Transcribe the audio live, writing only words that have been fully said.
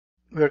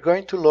We're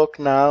going to look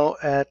now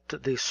at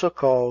the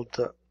so-called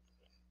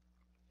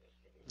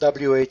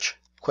WH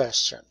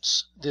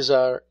questions. These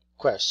are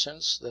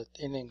questions that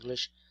in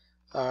English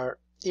are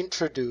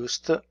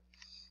introduced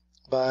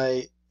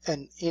by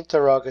an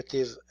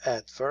interrogative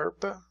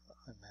adverb.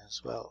 I may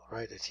as well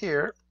write it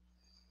here.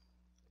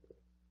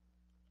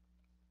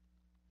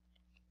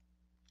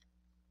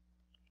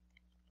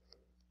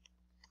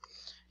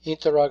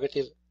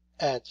 Interrogative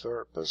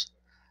adverbs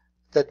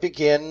that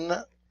begin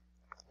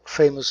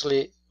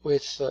famously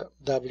with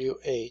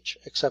WH,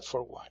 except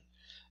for one.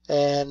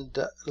 And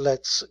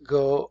let's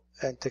go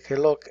and take a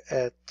look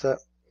at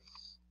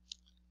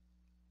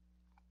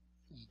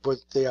what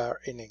they are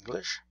in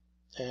English.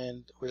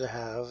 And we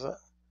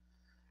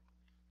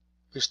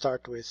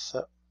start with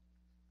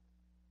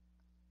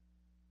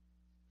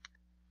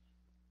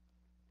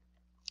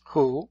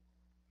who,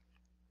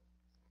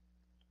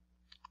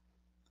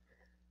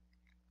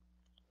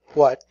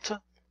 what,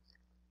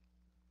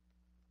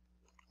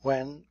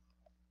 when,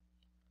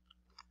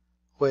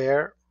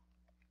 where,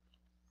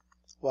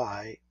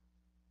 why,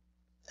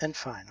 and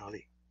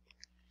finally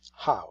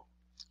how,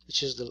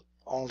 which is the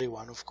only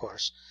one, of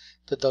course,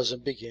 that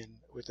doesn't begin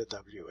with a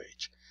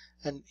WH.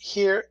 And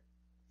here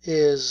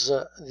is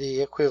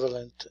the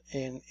equivalent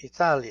in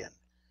Italian.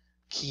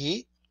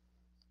 Chi,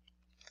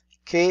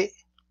 che,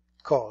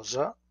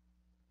 cosa,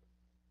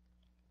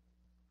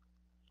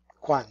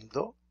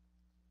 quando,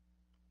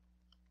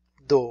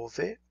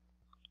 dove,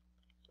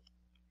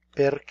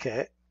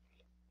 perché,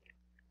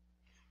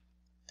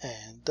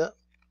 and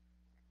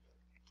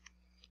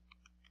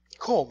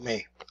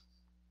come.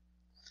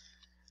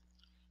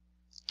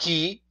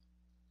 Chi,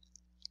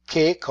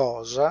 che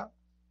cosa,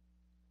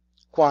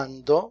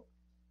 quando,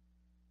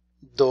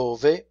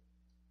 dove,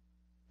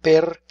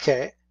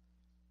 perché,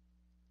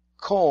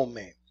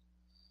 come.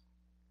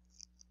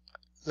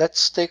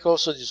 Let's take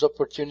also this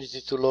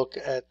opportunity to look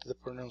at the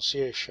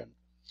pronunciation.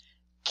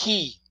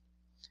 Chi,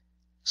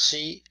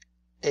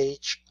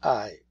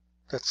 C-H-I.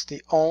 That's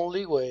the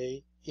only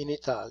way in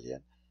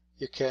Italian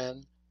you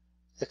can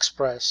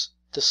express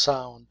the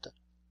sound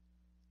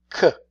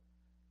K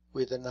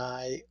with an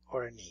I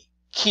or an E.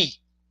 Chi,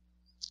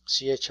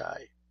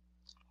 C-H-I.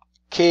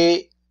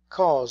 Che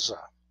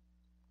cosa,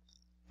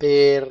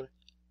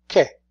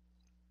 perché.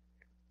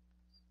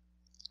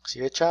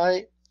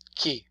 C-H-I,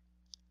 chi,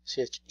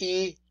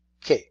 C-H-I,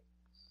 che.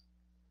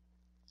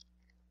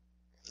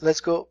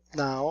 Let's go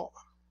now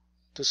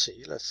to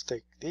see. Let's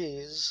take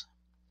these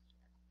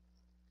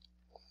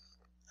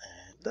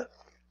and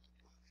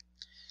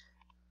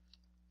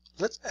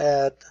let's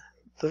add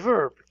the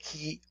verb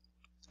chi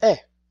è.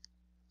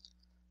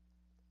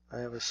 I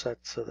have it set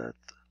so that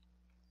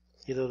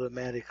it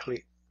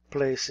automatically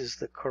places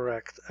the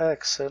correct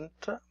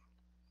accent.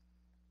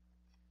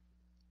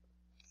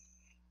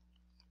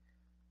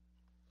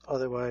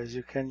 Otherwise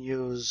you can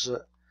use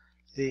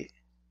the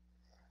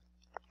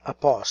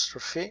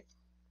apostrophe.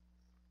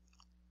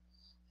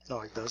 No,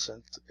 it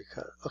doesn't,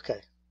 because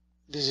okay,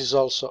 this is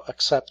also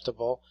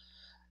acceptable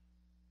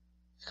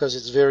because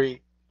it's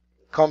very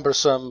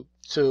cumbersome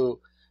to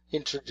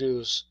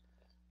introduce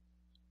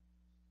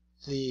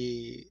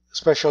the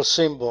special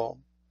symbol.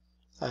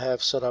 I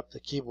have set up the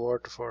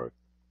keyboard for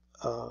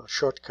a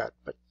shortcut,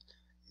 but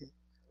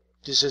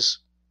this is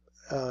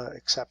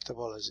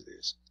acceptable as it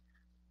is.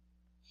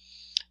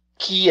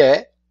 Chi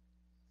è,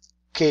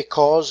 che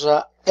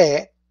cosa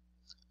è,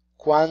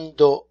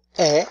 quando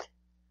è,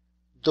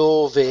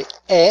 dove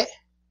è,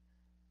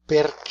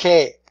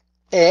 perché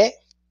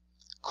è,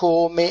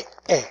 come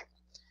è.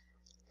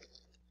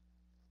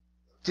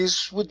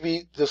 This would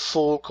be the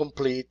full,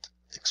 complete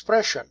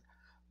expression.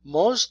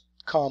 Most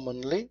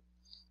commonly,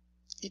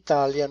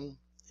 Italian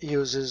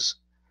uses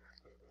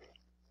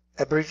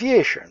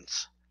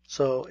abbreviations.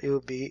 So it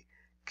would be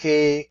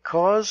che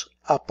cos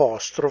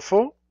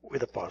apostrofo,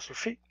 with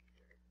apostrophe,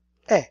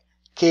 è.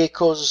 Che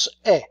cos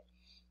è.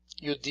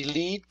 You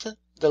delete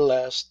the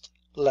last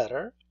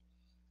letter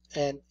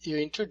and you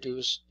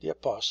introduce the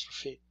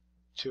apostrophe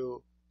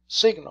to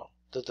signal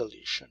the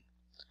deletion.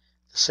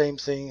 The same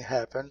thing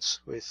happens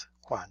with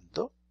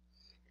quando,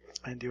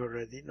 and you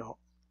already know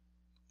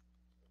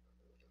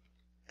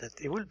that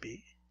it will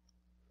be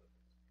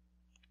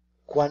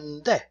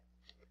quand'è.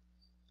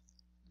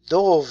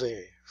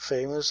 Dove,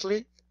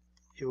 famously,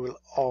 you will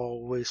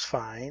always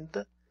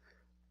find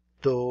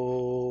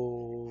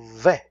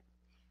dov'è.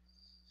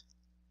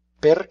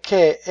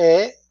 Perché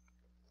è,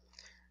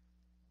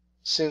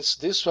 since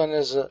this one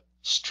has a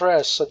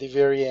stress at the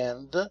very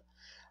end,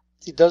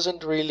 it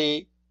doesn't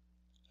really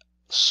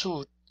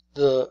suit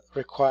the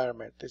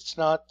requirement. It's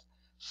not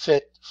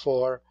fit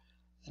for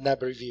an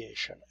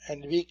abbreviation,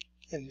 and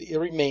it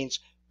remains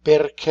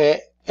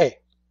perché è.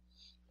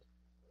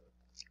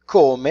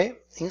 Come,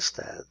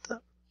 instead,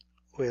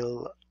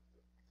 will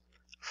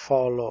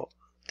follow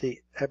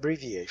the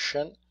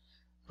abbreviation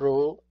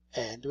rule,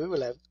 and we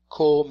will have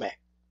come.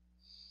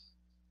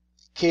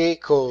 Che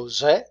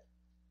cos'è,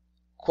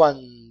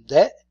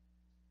 quand'è,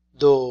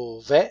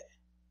 dov'è,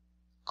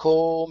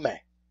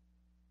 com'è.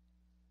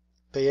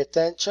 Pay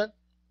attention.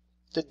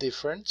 the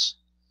difference.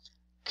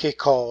 Che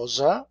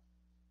cosa,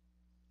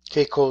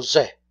 che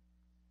cos'è,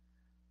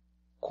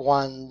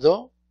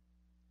 quando,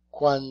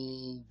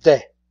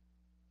 quand'è,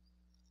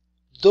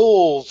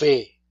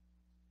 dove,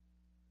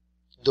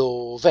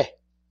 dov'è,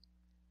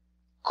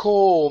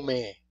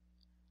 come,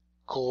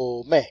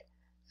 com'è.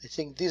 I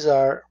think these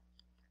are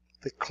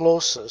the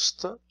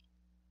closest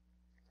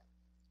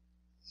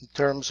in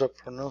terms of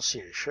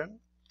pronunciation,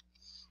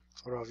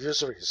 for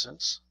obvious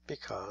reasons,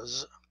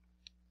 because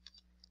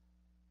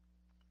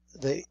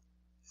the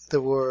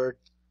words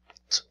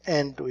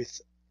end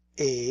with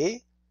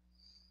a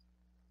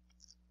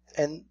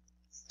and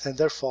then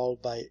they're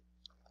followed by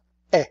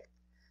e.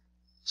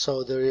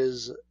 So there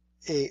is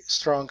a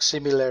strong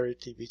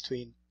similarity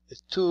between the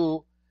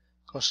two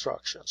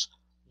constructions.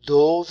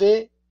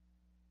 Dove,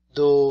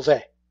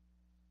 dov'è,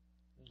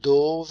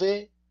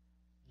 dove,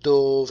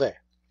 dov'è.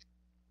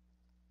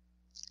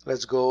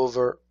 Let's go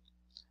over,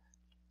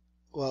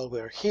 while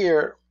we're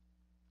here,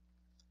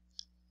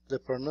 the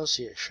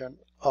pronunciation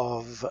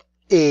of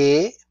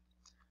e,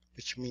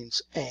 which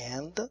means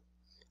and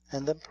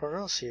the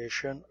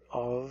pronunciation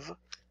of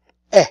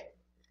e,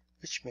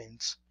 which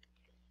means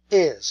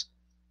is.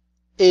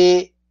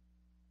 E,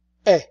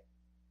 e,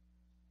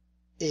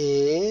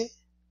 e,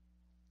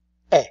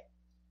 e.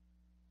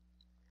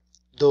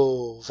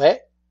 Dov'è,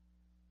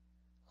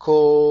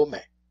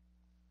 com'è.